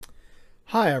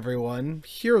Hi everyone,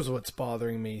 here's what's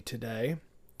bothering me today.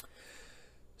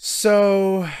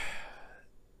 So,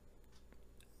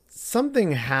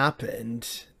 something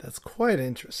happened that's quite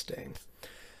interesting.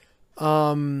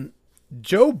 Joe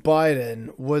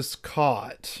Biden was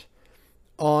caught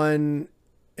on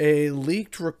a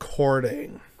leaked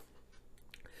recording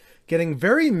getting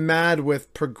very mad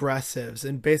with progressives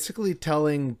and basically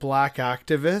telling black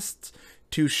activists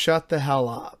to shut the hell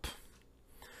up.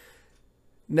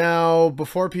 Now,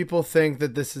 before people think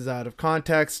that this is out of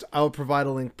context, I'll provide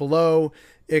a link below.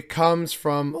 It comes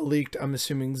from a leaked, I'm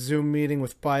assuming, Zoom meeting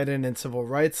with Biden and civil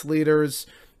rights leaders.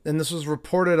 And this was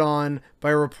reported on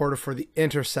by a reporter for The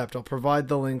Intercept. I'll provide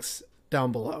the links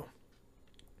down below.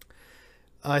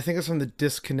 I think it's from the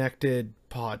Disconnected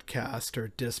podcast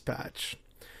or Dispatch.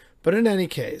 But in any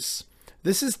case,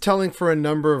 this is telling for a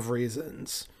number of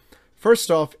reasons.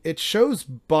 First off, it shows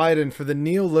Biden for the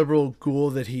neoliberal ghoul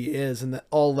that he is and that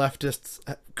all leftists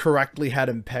correctly had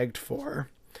him pegged for.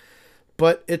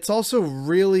 But it's also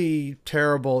really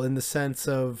terrible in the sense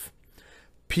of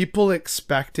people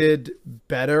expected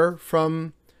better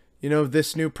from,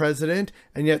 this new president.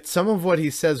 And yet some of what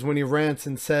he says when he rants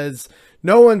and says,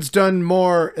 no one's done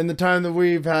more in the time that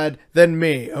we've had than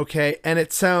me, okay? And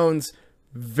it sounds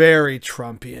very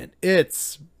Trumpian.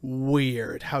 It's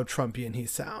weird how Trumpian he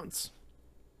sounds.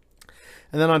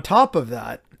 And then on top of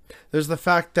that, there's the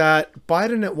fact that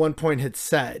Biden at one point had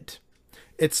said,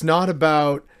 it's not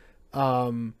about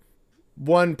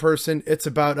one person, it's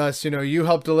about us. You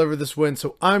helped deliver this win,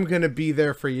 so I'm going to be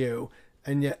there for you.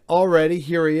 And yet already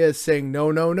here he is saying, no,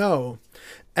 no, no.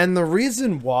 And the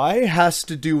reason why has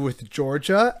to do with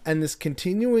Georgia and this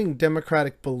continuing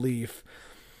Democratic belief.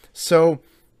 So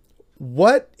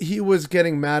what he was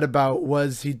getting mad about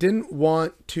was he didn't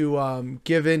want to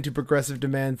give in to progressive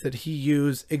demands that he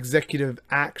use executive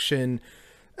action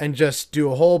and just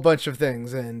do a whole bunch of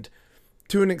things. And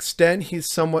to an extent, he's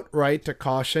somewhat right to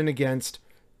caution against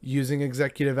using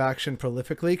executive action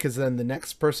prolifically, because then the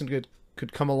next person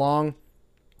could come along,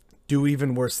 do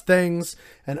even worse things,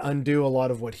 and undo a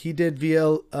lot of what he did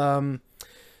via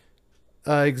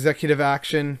executive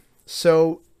action.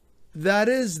 So that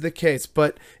is the case,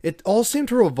 but it all seemed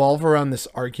to revolve around this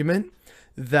argument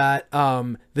that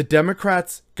the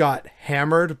Democrats got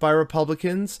hammered by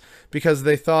Republicans because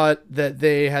they thought that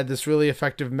they had this really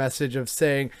effective message of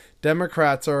saying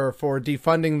Democrats are for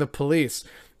defunding the police.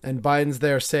 And Biden's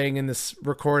there saying in this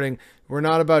recording, we're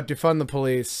not about defund the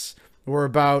police, we're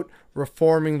about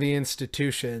reforming the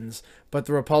institutions. But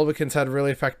the Republicans had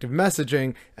really effective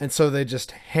messaging, and so they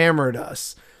just hammered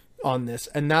us on this.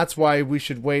 And that's why we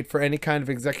should wait for any kind of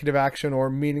executive action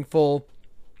or meaningful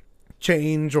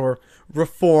change or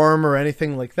reform or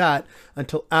anything like that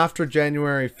until after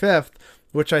January 5th,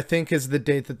 which I think is the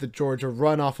date that the Georgia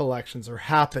runoff elections are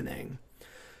happening.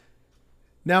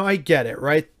 Now I get it,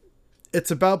 right?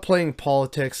 It's about playing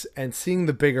politics and seeing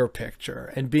the bigger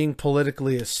picture and being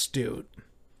politically astute.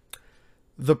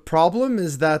 The problem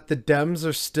is that the Dems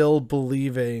are still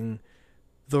believing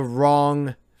the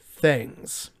wrong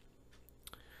things.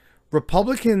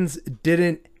 Republicans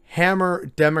didn't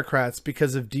hammer Democrats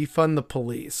because of defund the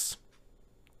police.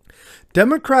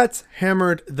 Democrats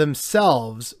hammered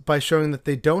themselves by showing that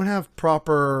they don't have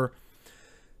proper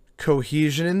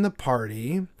cohesion in the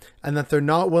party and that they're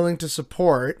not willing to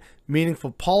support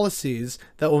meaningful policies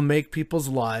that will make people's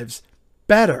lives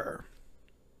better.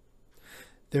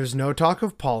 There's no talk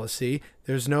of policy.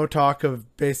 There's no talk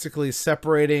of basically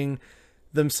separating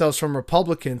themselves from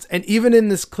Republicans. And even in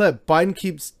this clip, Biden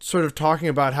keeps sort of talking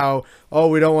about how,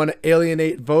 we don't want to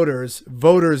alienate voters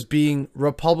being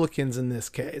Republicans in this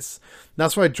case.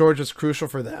 That's why Georgia's crucial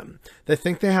for them. They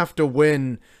think they have to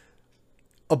win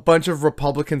a bunch of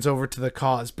Republicans over to the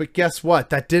cause. But guess what?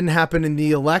 That didn't happen in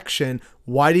the election.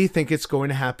 Why do you think it's going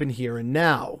to happen here and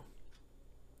now?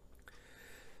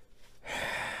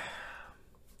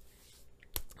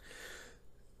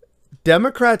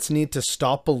 Democrats need to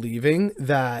stop believing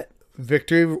that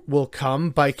victory will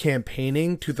come by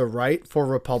campaigning to the right for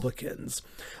Republicans.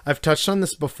 I've touched on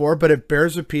this before, but it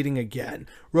bears repeating again.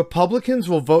 Republicans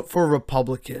will vote for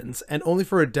Republicans and only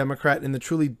for a Democrat in the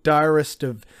truly direst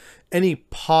of any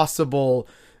possible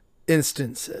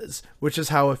instances, which is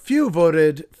how a few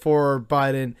voted for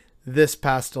Biden this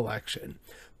past election.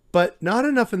 But not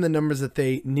enough in the numbers that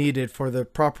they needed for the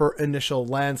proper initial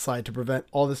landslide to prevent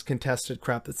all this contested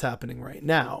crap that's happening right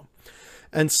now.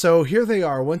 And so here they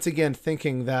are once again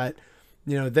thinking that,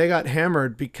 they got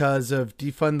hammered because of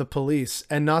defund the police,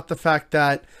 and not the fact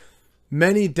that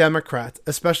many Democrats,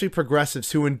 especially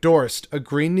progressives who endorsed a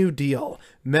Green New Deal,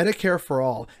 Medicare for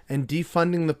all, and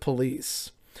defunding the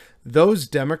police, those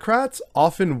Democrats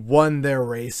often won their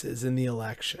races in the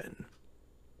election.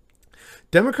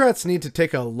 Democrats need to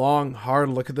take a long, hard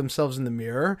look at themselves in the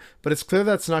mirror, but it's clear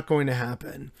that's not going to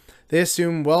happen. They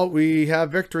assume, well, we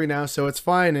have victory now, so it's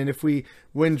fine, and if we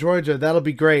win Georgia, that'll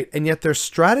be great. And yet their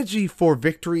strategy for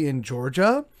victory in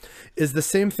Georgia is the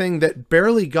same thing that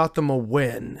barely got them a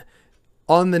win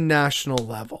on the national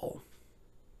level.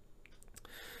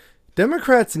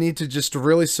 Democrats need to just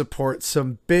really support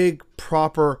some big,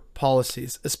 proper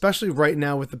policies, especially right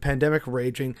now with the pandemic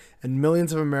raging and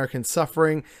millions of Americans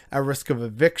suffering, at risk of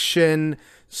eviction,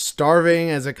 starving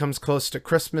as it comes close to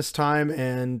Christmas time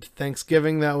and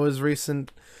Thanksgiving that was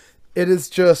recent. It is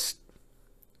just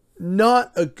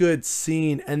not a good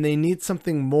scene, and they need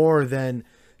something more than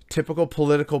typical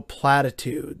political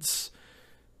platitudes.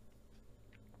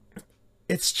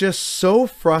 It's just so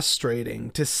frustrating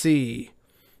to see,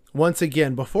 once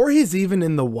again, before he's even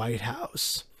in the White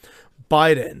House,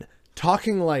 Biden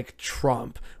talking like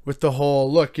Trump with the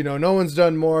whole, look, you know, no one's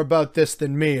done more about this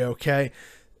than me, okay?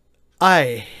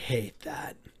 I hate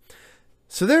that.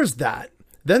 So there's that.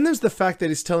 Then there's the fact that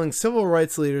he's telling civil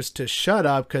rights leaders to shut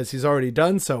up because he's already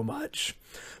done so much.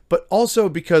 But also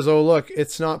because, oh, look,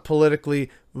 it's not politically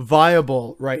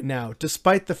viable right now,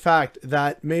 despite the fact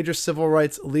that major civil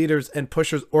rights leaders and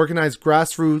pushers organized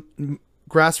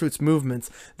grassroots movements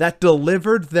that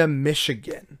delivered them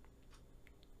Michigan.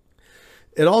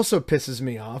 It also pisses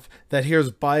me off that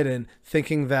here's Biden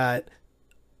thinking that,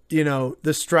 you know,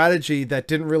 the strategy that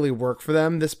didn't really work for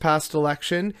them this past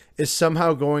election is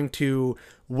somehow going to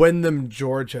win them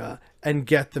Georgia and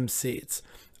get them seats.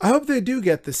 I hope they do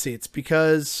get the seats,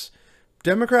 because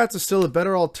Democrats are still a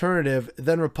better alternative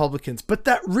than Republicans, but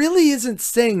that really isn't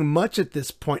saying much at this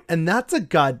point, and that's a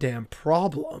goddamn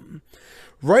problem.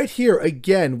 Right here,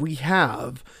 again, we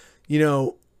have, you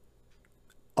know,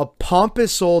 a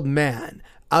pompous old man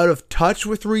out of touch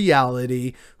with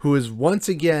reality who is once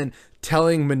again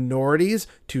telling minorities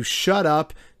to shut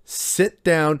up, sit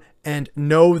down, and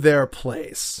know their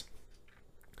place.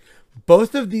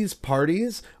 Both of these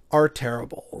parties are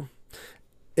terrible.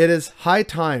 It is high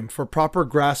time for proper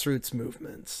grassroots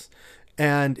movements.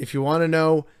 And if you want to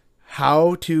know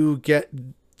how to get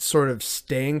sort of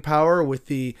staying power with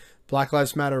the Black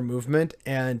Lives Matter movement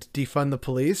and defund the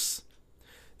police,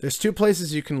 there's two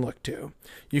places you can look to.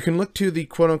 You can look to the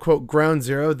quote-unquote ground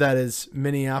zero, that is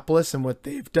Minneapolis, and what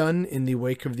they've done in the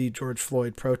wake of the George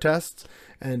Floyd protests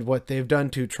and what they've done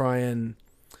to try and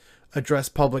address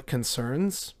public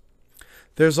concerns.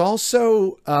 There's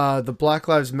also the Black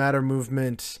Lives Matter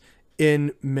movement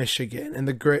in Michigan, and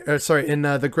the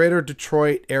greater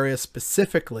Detroit area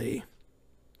specifically,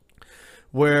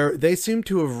 where they seem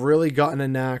to have really gotten a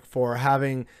knack for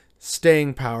having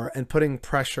staying power and putting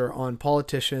pressure on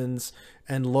politicians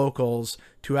and locals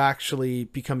to actually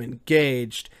become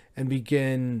engaged and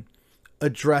begin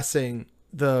addressing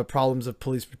the problems of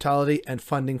police brutality and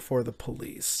funding for the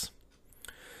police.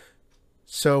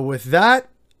 So with that,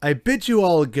 I bid you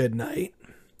all a good night.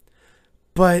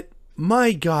 But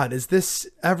my God, is this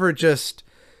ever just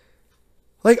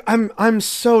like, I'm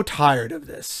so tired of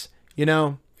this, you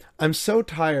know? I'm so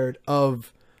tired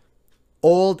of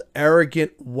old,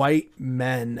 arrogant white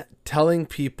men telling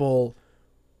people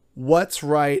what's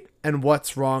right and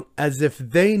what's wrong as if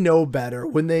they know better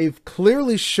when they've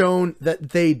clearly shown that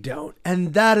they don't.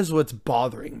 And that is what's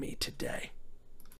bothering me today.